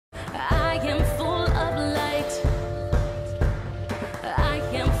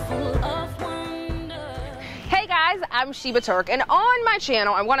I'm Sheba Turk, and on my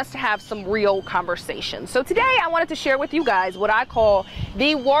channel I want us to have some real conversations. So today I wanted to share with you guys what I call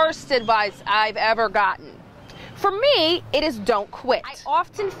the worst advice I've ever gotten. For me, it is don't quit. I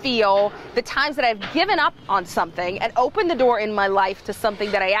often feel the times that I've given up on something and opened the door in my life to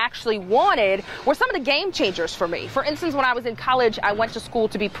something that I actually wanted were some of the game changers for me. For instance, when I was in college, I went to school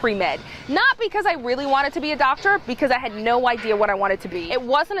to be pre-med. Not because I really wanted to be a doctor, because I had no idea what I wanted to be. It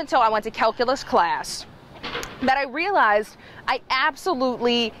wasn't until I went to calculus class that I realized I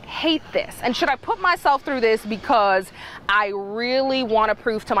absolutely hate this. And should I put myself through this because I really want to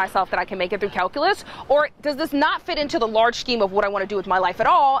prove to myself that I can make it through calculus? Or does this not fit into the large scheme of what I want to do with my life at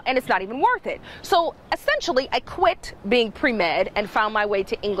all, and it's not even worth it? So essentially, I quit being pre-med and found my way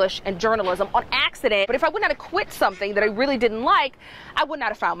to English and journalism on accident. But if I would not have quit something that I really didn't like, I would not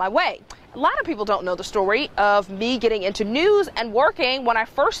have found my way. A lot of people don't know the story of me getting into news and working. When I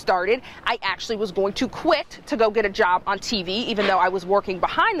first started, I actually was going to quit to go get a job on TV, even though I was working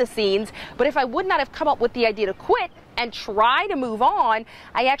behind the scenes. But if I would not have come up with the idea to quit and try to move on,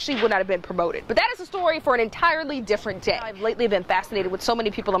 I actually would not have been promoted. But that is a story for an entirely different day. I've lately been fascinated with so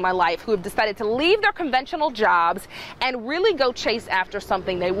many people in my life who have decided to leave their conventional jobs and really go chase after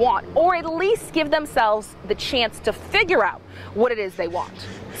something they want, or at least give themselves the chance to figure out what it is they want.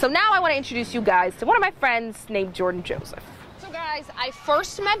 So now I want to introduce you guys to one of my friends named Jordan Joseph. So guys, I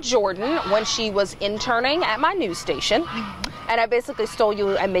first met Jordan when she was interning at my news station, and I basically stole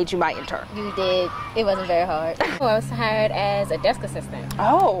you and made you my intern. You did. It wasn't very hard. I was hired as a desk assistant.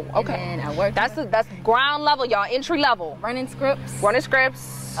 Oh, okay. And I worked. That's ground level, y'all. Entry level. Running scripts.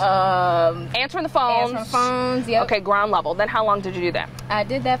 Answering the phones. Answering phones. Yep. Okay, ground level. Then how long did you do that? I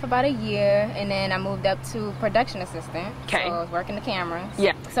did that for about a year, and then I moved up to production assistant. Okay. So I was working the cameras.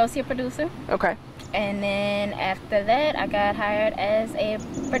 Yeah. Associate producer. Okay. And then after that, I got hired as a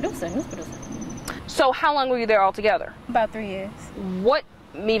producer, news producer. So how long were you there altogether? About 3 years. What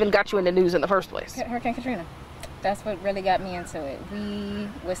even got you into news in the first place? Hurricane Katrina. That's what really got me into it. We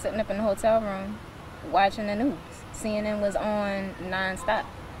were sitting up in the hotel room watching the news. CNN was on nonstop.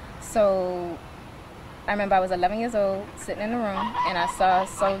 So I remember I was 11 years old, sitting in the room, and I saw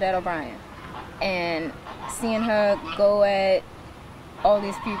Soledad O'Brien. And seeing her go at all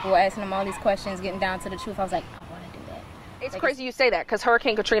these people, asking them all these questions, getting down to the truth, I was like, I want to do that. It's crazy you say that, because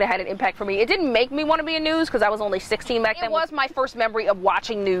Hurricane Katrina had an impact for me. It didn't make me want to be in news because I was only 16 back then. It was my first memory of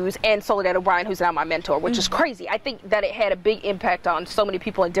watching news and Soledad O'Brien, who's now my mentor, which is crazy. I think that it had a big impact on so many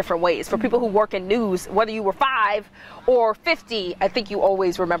people in different ways. For people who work in news, whether you were 5 or 50, I think you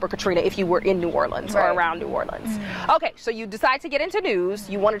always remember Katrina if you were in New Orleans or around New Orleans. Okay, so you decide to get into news.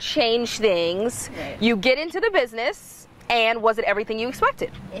 You want to change things. You get into the business. And was it everything you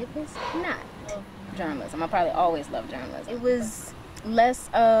expected? It was not journalism. I probably always loved journalism. It was less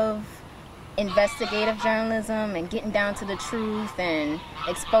of investigative journalism and getting down to the truth and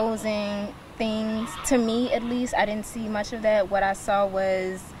exposing things. To me, at least, I didn't see much of that. What I saw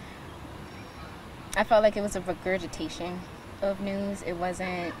was, I felt like it was a regurgitation of news. It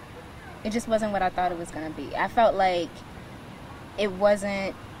just wasn't what I thought it was going to be. I felt like it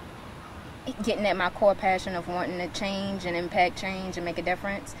wasn't getting at my core passion of wanting to change and impact change and make a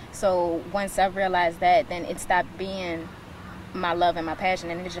difference. So once I realized that, then it stopped being my love and my passion,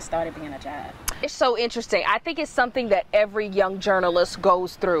 and it just started being a job. It's so interesting. I think it's something that every young journalist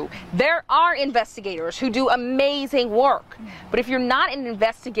goes through. There are investigators who do amazing work, but if you're not an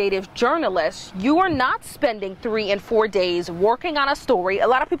investigative journalist, you are not spending 3 and 4 days working on a story. A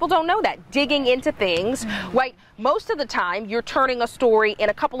lot of people don't know that. Digging into things, right? Most of the time, you're turning a story in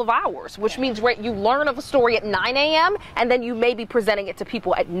a couple of hours, which means you learn of a story at 9 a.m. and then you may be presenting it to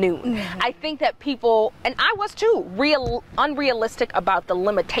people at noon. I think that people, and I was too, unrealistic about the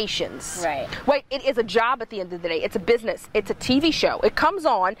limitations. Right, it is a job at the end of the day. It's a business. It's a TV show. It comes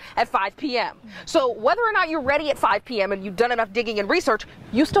on at 5 p.m. So whether or not you're ready at 5 p.m. and you've done enough digging and research,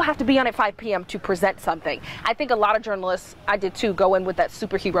 you still have to be on at 5 p.m. to present something. I think a lot of journalists, I did too, go in with that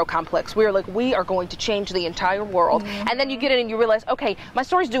superhero complex. We're like, we are going to change the entire world. And then you get in and you realize, okay, my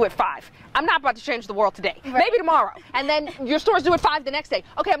story's due at 5. I'm not about to change the world today. Maybe tomorrow. And then your story's due at 5 the next day.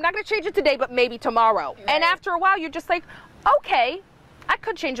 Okay, I'm not going to change it today, but maybe tomorrow. And after a while, you're just like, okay, I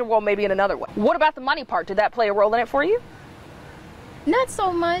could change the world maybe in another way. What about the money part? Did that play a role in it for you? Not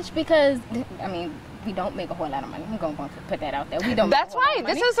so much, because, I mean, we don't make a whole lot of money. I'm going to put that out there. We don't. That's right.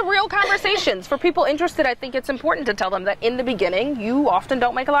 This is real conversations. For people interested, I think it's important to tell them that in the beginning, you often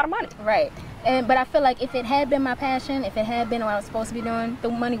don't make a lot of money. Right. But I feel like if it had been my passion, if it had been what I was supposed to be doing, the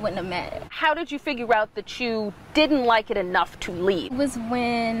money wouldn't have mattered. How did you figure out that you didn't like it enough to leave? It was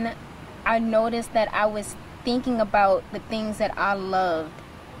when I noticed that I was thinking about the things that I loved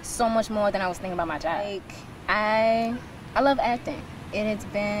so much more than I was thinking about my job. Like, I love acting. It has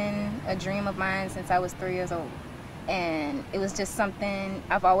been a dream of mine since I was 3 years old. And it was just something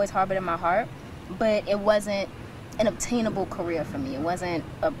I've always harbored in my heart, but it wasn't an obtainable career for me. It wasn't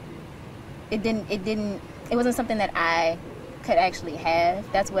something that I could actually have.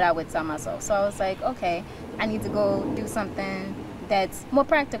 That's what I would tell myself. So I was like, okay, I need to go do something that's more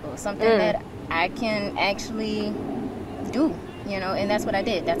practical, something that I can actually do, you know, and that's what I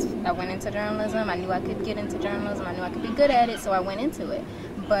did. I went into journalism. I knew I could get into journalism. I knew I could be good at it, so I went into it.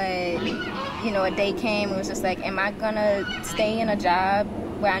 But, you know, a day came, it was just like, am I gonna stay in a job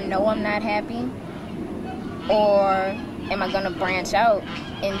where I know I'm not happy? Or am I gonna branch out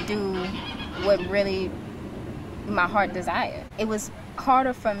and do what really my heart desired? It was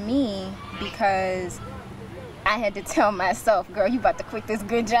harder for me because I had to tell myself, girl, you about to quit this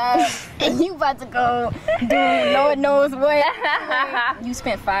good job and you about to go do Lord knows what. You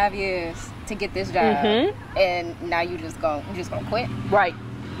spent 5 years to get this job, and now you just gonna quit. Right.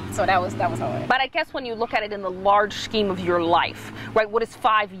 So that was hard. But I guess when you look at it in the large scheme of your life, right, what is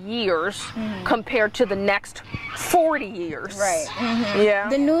 5 years compared to the next 40 years? Right. Yeah.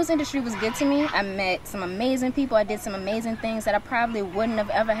 The news industry was good to me. I met some amazing people. I did some amazing things that I probably wouldn't have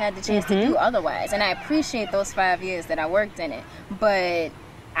ever had the chance to do otherwise. And I appreciate those 5 years that I worked in it. But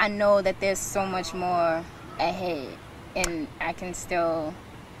I know that there's so much more ahead, and I can still...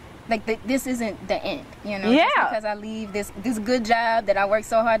 Like, this isn't the end, you know? Yeah. Just because I leave this good job that I worked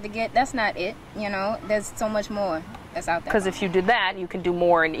so hard to get, that's not it, you know? There's so much more that's out there. Because if you did that, you can do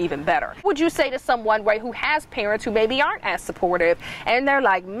more and even better. What would you say to someone, right, who has parents who maybe aren't as supportive, and they're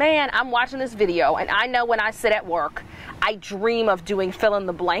like, man, I'm watching this video, and I know when I sit at work, I dream of doing fill in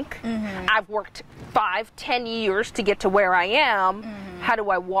the blank. I've worked 5-10 years to get to where I am. How do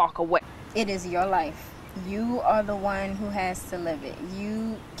I walk away? It is your life. You are the one who has to live it.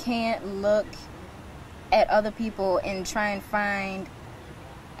 You can't look at other people and try and find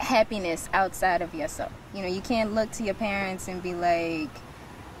happiness outside of yourself. You know, you can't look to your parents and be like,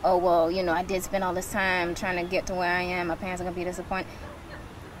 oh, well, you know, I did spend all this time trying to get to where I am. My parents are going to be disappointed.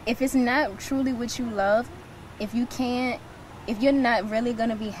 If it's not truly what you love, if you're not really going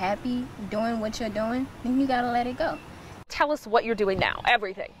to be happy doing what you're doing, then you got to let it go. Tell us what you're doing now,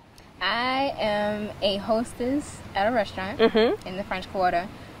 everything. I am a hostess at a restaurant in the French Quarter.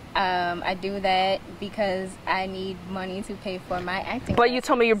 I do that because I need money to pay for my acting. But you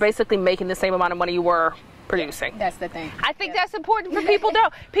told me you're basically making the same amount of money you were producing. That's the thing. I think that's important for people to know.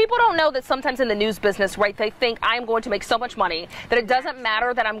 People don't know that sometimes in the news business, right, they think I'm going to make so much money that it doesn't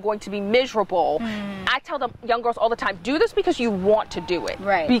matter that I'm going to be miserable. I tell the young girls all the time, do this because you want to do it.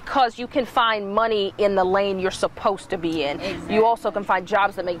 Right. Because you can find money in the lane you're supposed to be in. Exactly. You also can find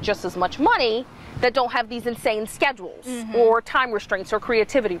jobs that make just as much money that don't have these insane schedules or time restraints or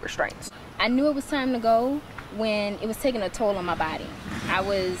creativity restraints. I knew it was time to go when it was taking a toll on my body. I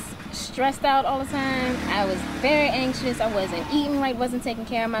was stressed out all the time. I was very anxious. I wasn't eating right, wasn't taking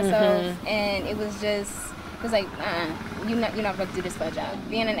care of myself, and it was like, you're not going to do this for a job.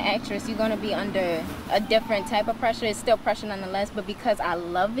 Being an actress, you're going to be under a different type of pressure. It's still pressure nonetheless, but because I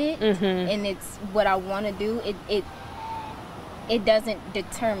love it and it's what I want to do, it doesn't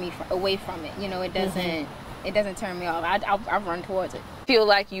deter me away from it. You know, it doesn't turn me off. I run towards it. Feel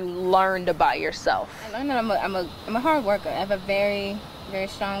like you learned about yourself. I learned that I'm a hard worker. I have a very, very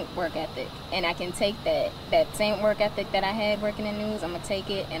strong work ethic, and I can take that same work ethic that I had working in news. I'm gonna take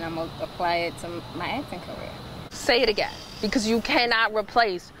it and I'm gonna apply it to my acting career. Say it again, because you cannot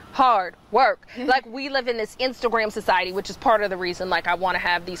replace hard work. Like, we live in this Instagram society, which is part of the reason, like, I want to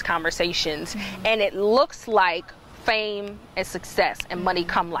have these conversations, and it looks like fame and success and money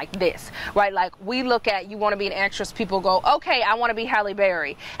come like this, right? Like, we look at, you want to be an actress, people go, okay, I want to be Halle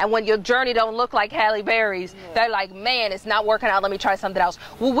Berry. And when your journey don't look like Halle Berry's, they're like, man, it's not working out, let me try something else.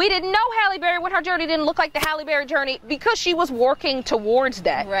 Well, we didn't know Halle Berry when her journey didn't look like the Halle Berry journey because she was working towards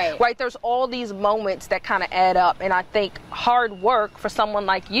that. Right? There's all these moments that kind of add up, and I think hard work for someone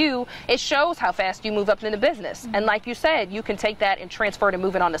like you, it shows how fast you move up in the business. And like you said, you can take that and transfer it and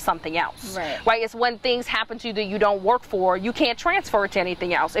move it on to something else. Right? It's when things happen to you that you don't work for, you can't transfer it to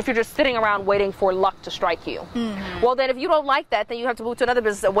anything else. If you're just sitting around waiting for luck to strike you, well, then if you don't like that, then you have to move to another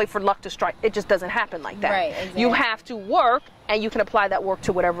business and wait for luck to strike. It just doesn't happen like that. Right, exactly. You have to work, and you can apply that work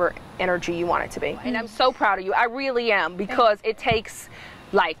to whatever energy you want it to be. And I'm so proud of you. I really am, because it takes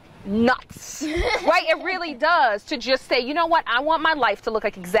like nuts, right? It really does, to just say, you know what, I want my life to look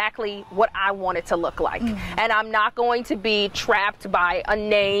like exactly what I want it to look like. And I'm not going to be trapped by a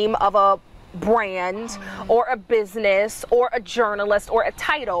name of a brand or a business or a journalist or a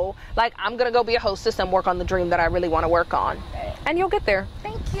title. Like, I'm gonna go be a hostess and work on the dream that I really want to work on, and you'll get there.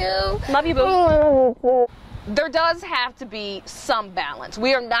 Thank you. Love you, boo. there does have to be some balance.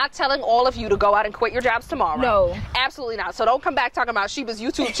 We are not telling all of you to go out and quit your jobs tomorrow. No. Absolutely not. So don't come back talking about Sheba's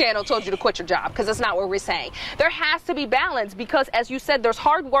YouTube channel told you to quit your job, because that's not what we're saying. There has to be balance, because as you said, there's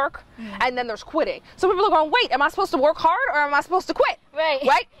hard work and then there's quitting. So people are going, wait, am I supposed to work hard or am I supposed to quit? Right.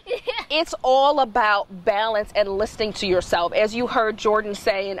 Right? It's all about balance and listening to yourself. As you heard Jordan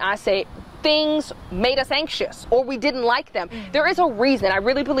say and I say, things made us anxious or we didn't like them. There is a reason. I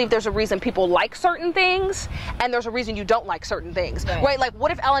really believe there's a reason people like certain things and there's a reason you don't like certain things. Right? Like,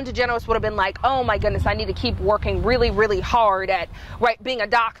 what if Ellen DeGeneres would have been like, oh my goodness, I need to keep working really, really hard at being a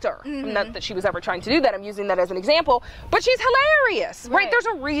doctor. Not that she was ever trying to do that. I'm using that as an example. But she's hilarious. Right? There's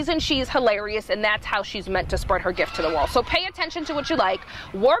a reason she's hilarious, and that's how she's meant to spread her gift to the world. So pay attention to what you like,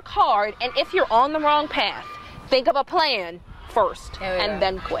 work hard, and if you're on the wrong path, think of a plan first and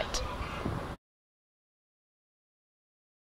then quit.